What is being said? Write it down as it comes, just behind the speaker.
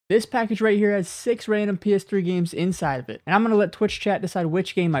This package right here has 6 random PS3 games inside of it. And I'm going to let Twitch chat decide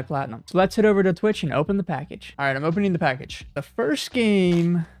which game I platinum. So let's head over to Twitch and open the package. All right, I'm opening the package. The first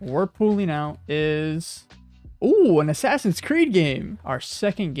game we're pulling out is... Ooh, an Assassin's Creed game. Our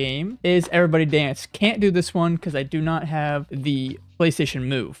second game is Everybody Dance. Can't do this one because I do not have the PlayStation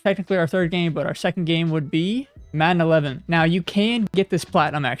Move. Technically our third game, but our second game would be Madden 11. Now you can get this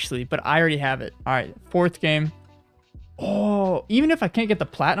platinum actually, but I already have it. All right, fourth game. Oh, even if I can't get the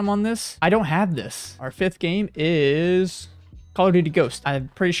platinum on this, I don't have this. Our fifth game is Call of Duty Ghost. I'm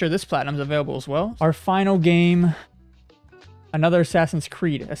pretty sure this platinum is available as well. Our final game, another Assassin's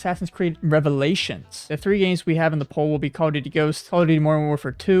Creed Revelations. The 3 games we have in the poll will be Call of Duty Ghost, Call of Duty Modern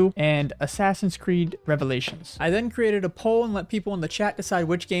Warfare 2, and Assassin's Creed Revelations. I then created a poll and let people in the chat decide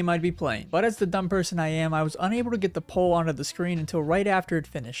which game I'd be playing. But as the dumb person I am, I was unable to get the poll onto the screen until right after it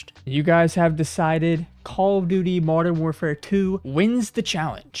finished. You guys have decided Call of Duty Modern Warfare 2 wins the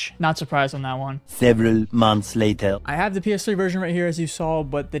challenge. Not surprised on that one. Several months later. I have the PS3 version right here as you saw,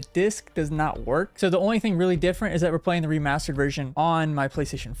 but the disc does not work. So the only thing really different is that we're playing the remastered version on my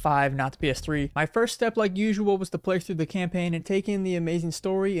PlayStation 5, not the PS3. My first step, like usual, was to play through the campaign and take in the amazing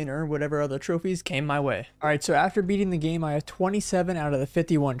story and earn whatever other trophies came my way. Alright, so after beating the game, I have 27 out of the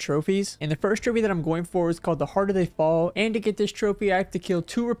 51 trophies. And the first trophy that I'm going for is called The Harder They Fall. And to get this trophy, I have to kill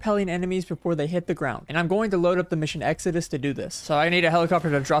 2 repelling enemies before they hit the ground. And I'm going to load up the mission Exodus to do this. So I need a helicopter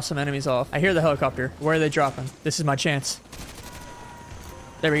to drop some enemies off. I hear the helicopter. Where are they dropping? This is my chance.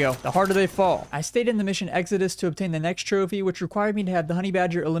 There we go. The harder they fall. I stayed in the mission Exodus to obtain the next trophy, which required me to have the Honey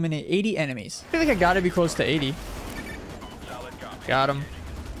Badger eliminate 80 enemies. I feel like I gotta be close to 80. Got him.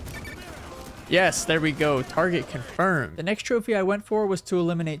 Yes, there we go. Target confirmed. The next trophy I went for was to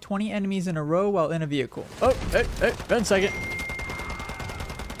eliminate 20 enemies in a row while in a vehicle. Oh, hey, 1 second.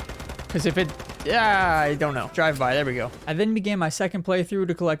 Because if it... Yeah, I don't know. Drive by. There we go. I then began my second playthrough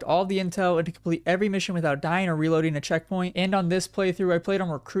to collect all the intel and to complete every mission without dying or reloading a checkpoint. And on this playthrough, I played on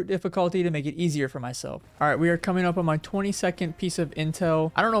recruit difficulty to make it easier for myself. All right, we are coming up on my 22nd piece of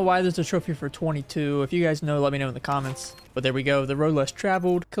intel. I don't know why there's a trophy for 22. If you guys know, let me know in the comments. But there we go. The road less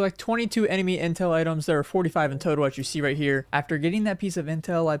traveled. Collect 22 enemy intel items. There are 45 in total, as you see right here. After getting that piece of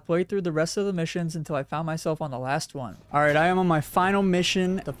intel, I played through the rest of the missions until I found myself on the last one. All right, I am on my final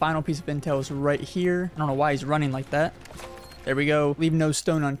mission. The final piece of intel is right here. I don't know why he's running like that. There we go. Leave no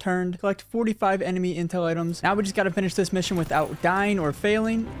stone unturned. Collect 45 enemy intel items. Now we just got to finish this mission without dying or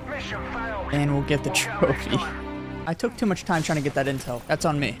failing. And we'll get the trophy. I took too much time trying to get that intel. That's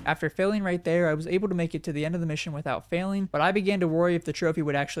on me. After failing right there, I was able to make it to the end of the mission without failing, but I began to worry if the trophy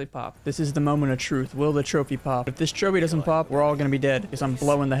would actually pop. This is the moment of truth. Will the trophy pop? If this trophy doesn't pop, we're all gonna be dead because I'm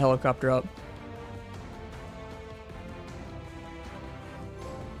blowing the helicopter up.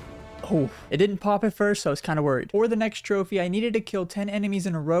 Oh, it didn't pop at first, so I was kind of worried. For the next trophy, I needed to kill 10 enemies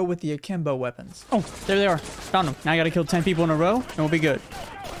in a row with the akimbo weapons. Oh, there they are. Found them. Now I gotta kill 10 people in a row, and we'll be good.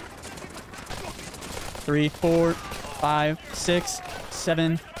 3, 4, 5, 6,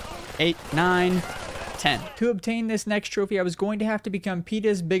 7, 8, 9, 10. To obtain this next trophy, I was going to have to become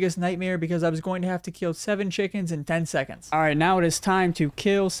PETA's biggest nightmare because I was going to have to kill 7 chickens in 10 seconds. All right, now it is time to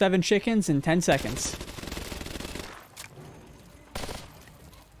kill 7 chickens in 10 seconds.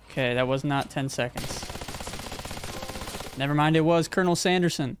 Okay, that was not 10 seconds. Never mind, it was Colonel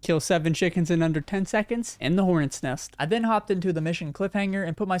Sanderson. Kill 7 chickens in under 10 seconds in the hornet's nest. I then hopped into the mission Cliffhanger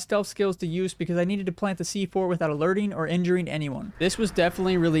and put my stealth skills to use because I needed to plant the C4 without alerting or injuring anyone. This was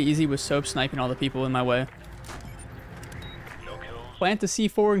definitely really easy with Soap sniping all the people in my way. Plant the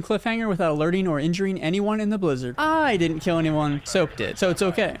C4 in Cliffhanger without alerting or injuring anyone in the blizzard. I didn't kill anyone. Soap did, so it's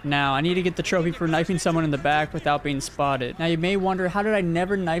okay. Now, I need to get the trophy for knifing someone in the back without being spotted. Now, you may wonder, how did I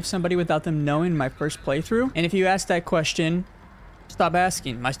never knife somebody without them knowing my first playthrough? And if you ask that question, stop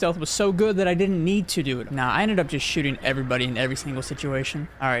asking. My stealth was so good that I didn't need to do it. Nah, I ended up just shooting everybody in every single situation.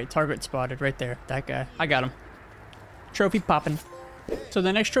 All right, target spotted right there. That guy. I got him. Trophy popping. So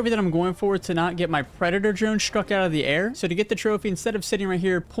the next trophy that I'm going for is to not get my Predator drone struck out of the air. So to get the trophy, instead of sitting right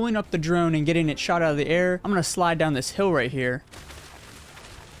here, pulling up the drone and getting it shot out of the air, I'm going to slide down this hill right here.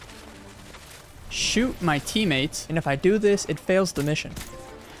 Shoot my teammates. And if I do this, it fails the mission.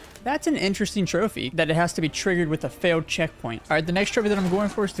 That's an interesting trophy, that it has to be triggered with a failed checkpoint. All right, the next trophy that I'm going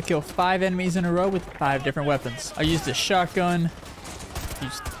for is to kill 5 enemies in a row with 5 different weapons. I used the shotgun.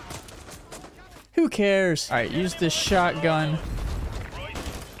 Who cares? All right, use this shotgun.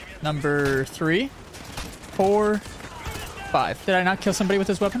 Number 3, 4, 5. Did I not kill somebody with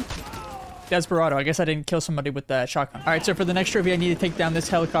this weapon? Desperado. I guess I didn't kill somebody with that shotgun. All right, so for the next trophy, I need to take down this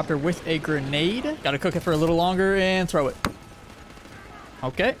helicopter with a grenade. Got to cook it for a little longer and throw it.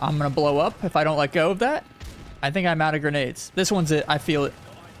 Okay, I'm going to blow up if I don't let go of that. I think I'm out of grenades. This one's it. I feel it.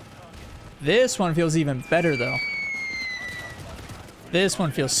 This one feels even better, though. This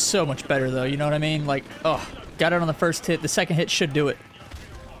one feels so much better, though. You know what I mean? Like, oh, got it on the first hit. The second hit should do it.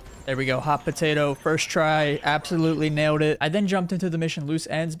 There we go. Hot potato. First try. Absolutely nailed it. I then jumped into the mission Loose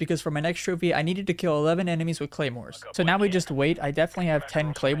Ends because for my next trophy, I needed to kill 11 enemies with claymores. So now we just wait. I definitely have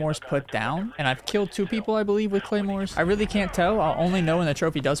 10 claymores put down. And I've killed 2 people, I believe, with claymores. I really can't tell. I'll only know when the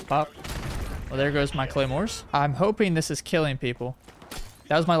trophy does pop. Well, there goes my claymores. I'm hoping this is killing people.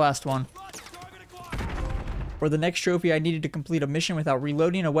 That was my last one. For the next trophy, I needed to complete a mission without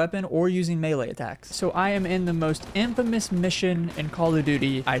reloading a weapon or using melee attacks. So I am in the most infamous mission in Call of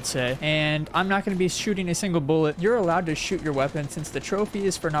Duty, I'd say. And I'm not going to be shooting a single bullet. You're allowed to shoot your weapon since the trophy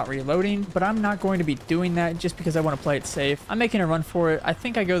is for not reloading, but I'm not going to be doing that just because I want to play it safe. I'm making a run for it. I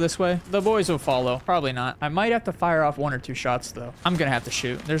think I go this way. The boys will follow. Probably not. I might have to fire off 1 or 2 shots though. I'm going to have to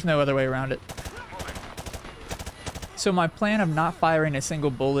shoot. There's no other way around it. So my plan of not firing a single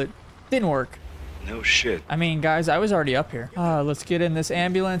bullet didn't work. No shit. I mean, guys, I was already up here. Let's get in this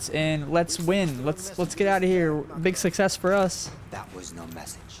ambulance and let's win. Let's get out of here. Big success for us. That was no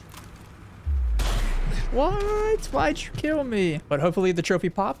message. What? Why'd you kill me? But hopefully the trophy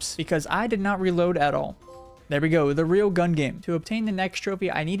pops because I did not reload at all. There we go, the real gun game. To obtain the next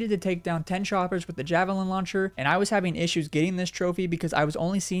trophy, I needed to take down 10 choppers with the javelin launcher, and I was having issues getting this trophy because I was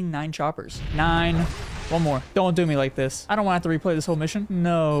only seeing 9 choppers. 9. One more. Don't do me like this. I don't want to have to replay this whole mission.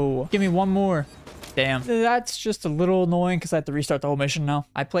 No. Give me one more. Damn. That's just a little annoying because I have to restart the whole mission now.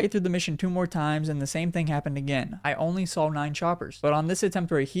 I played through the mission 2 more times and the same thing happened again. I only saw 9 choppers. But on this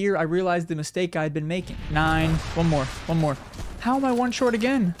attempt right here, I realized the mistake I had been making. 9. One more. One more. How am I 1 short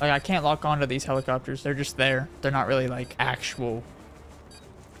again? Like, I can't lock onto these helicopters. They're just there. They're not really like actual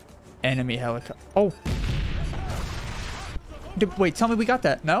enemy helicopter. Oh. Dude, wait, tell me we got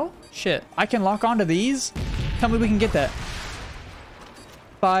that. No? Shit. I can lock onto these? Tell me we can get that.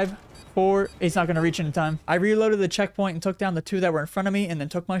 5, 4. It's not going to reach in time. I reloaded the checkpoint and took down the 2 that were in front of me and then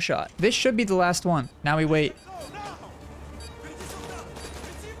took my shot. This should be the last one. Now we wait.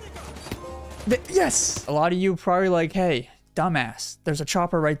 Yes! A lot of you probably like, hey, dumbass, there's a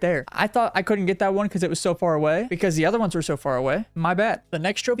chopper right there. I thought I couldn't get that one because it was so far away, because the other ones were so far away. My bad. The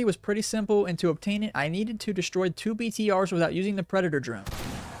next trophy was pretty simple, and to obtain it, I needed to destroy 2 BTRs without using the Predator drone.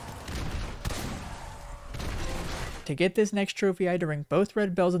 To get this next trophy, I had to ring both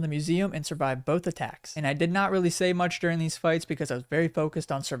red bells in the museum and survive both attacks. And I did not really say much during these fights because I was very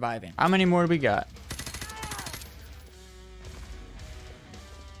focused on surviving. How many more do we got?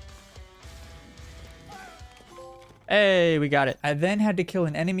 Hey, we got it. I then had to kill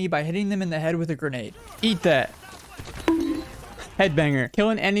an enemy by hitting them in the head with a grenade. Eat that. Headbanger. Kill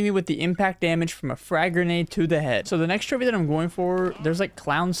an enemy with the impact damage from a frag grenade to the head. So the next trophy that I'm going for, there's like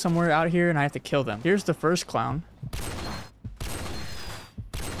clowns somewhere out here and I have to kill them. Here's the first clown.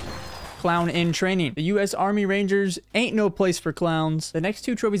 Clown in training. The U.S. Army Rangers ain't no place for clowns. The next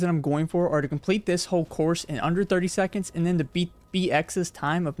 2 trophies that I'm going for are to complete this whole course in under 30 seconds and then to beat BX's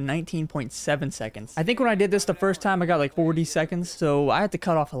time of 19.7 seconds. I think when I did this the first time, I got like 40 seconds, so I had to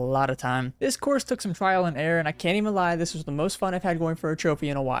cut off a lot of time. This course took some trial and error, and I can't even lie, this was the most fun I've had going for a trophy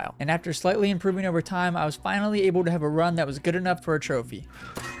in a while. And after slightly improving over time, I was finally able to have a run that was good enough for a trophy.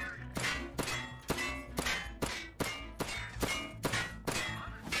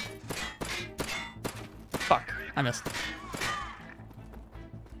 Fuck, I missed.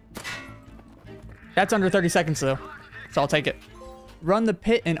 That's under 30 seconds though, so I'll take it. Run the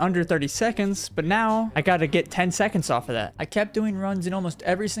pit in under 30 seconds, but now I gotta get 10 seconds off of that. I kept doing runs and almost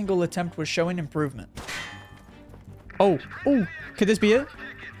every single attempt was showing improvement. Oh, could this be it?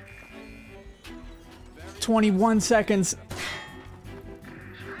 21 seconds.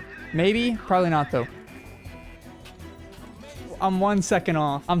 Maybe, probably not though. I'm 1 second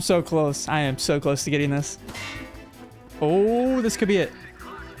off. I'm so close. I am so close to getting this. Oh, this could be it.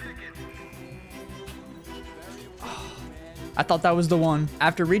 I thought that was the one.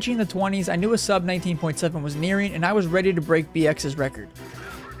 After reaching the 20s, I knew a sub 19.7 was nearing, and I was ready to break BX's record.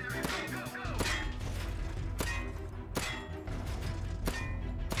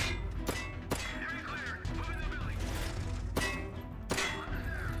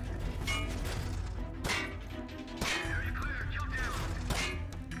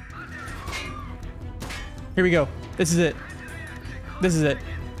 Here we go. This is it. This is it.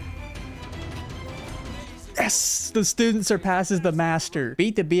 Yes! The student surpasses the master.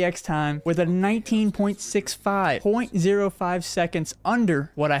 Beat the BX time with a 19.65. 0.05 seconds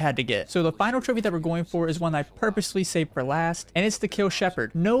under what I had to get. So the final trophy that we're going for is one I purposely saved for last, and it's to kill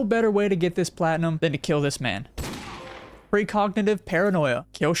Shepard. No better way to get this platinum than to kill this man. Precognitive paranoia.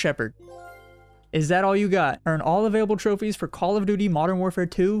 Kill Shepard. Is that all you got? Earn all available trophies for Call of Duty Modern Warfare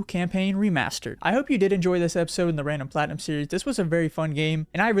 2 Campaign Remastered. I hope you did enjoy this episode in the Random Platinum series. This was a very fun game,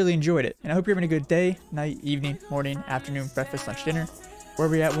 and I really enjoyed it. And I hope you're having a good day, night, evening, morning, afternoon, breakfast, lunch, dinner,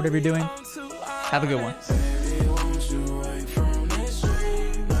 wherever you're at, whatever you're doing. Have a good one.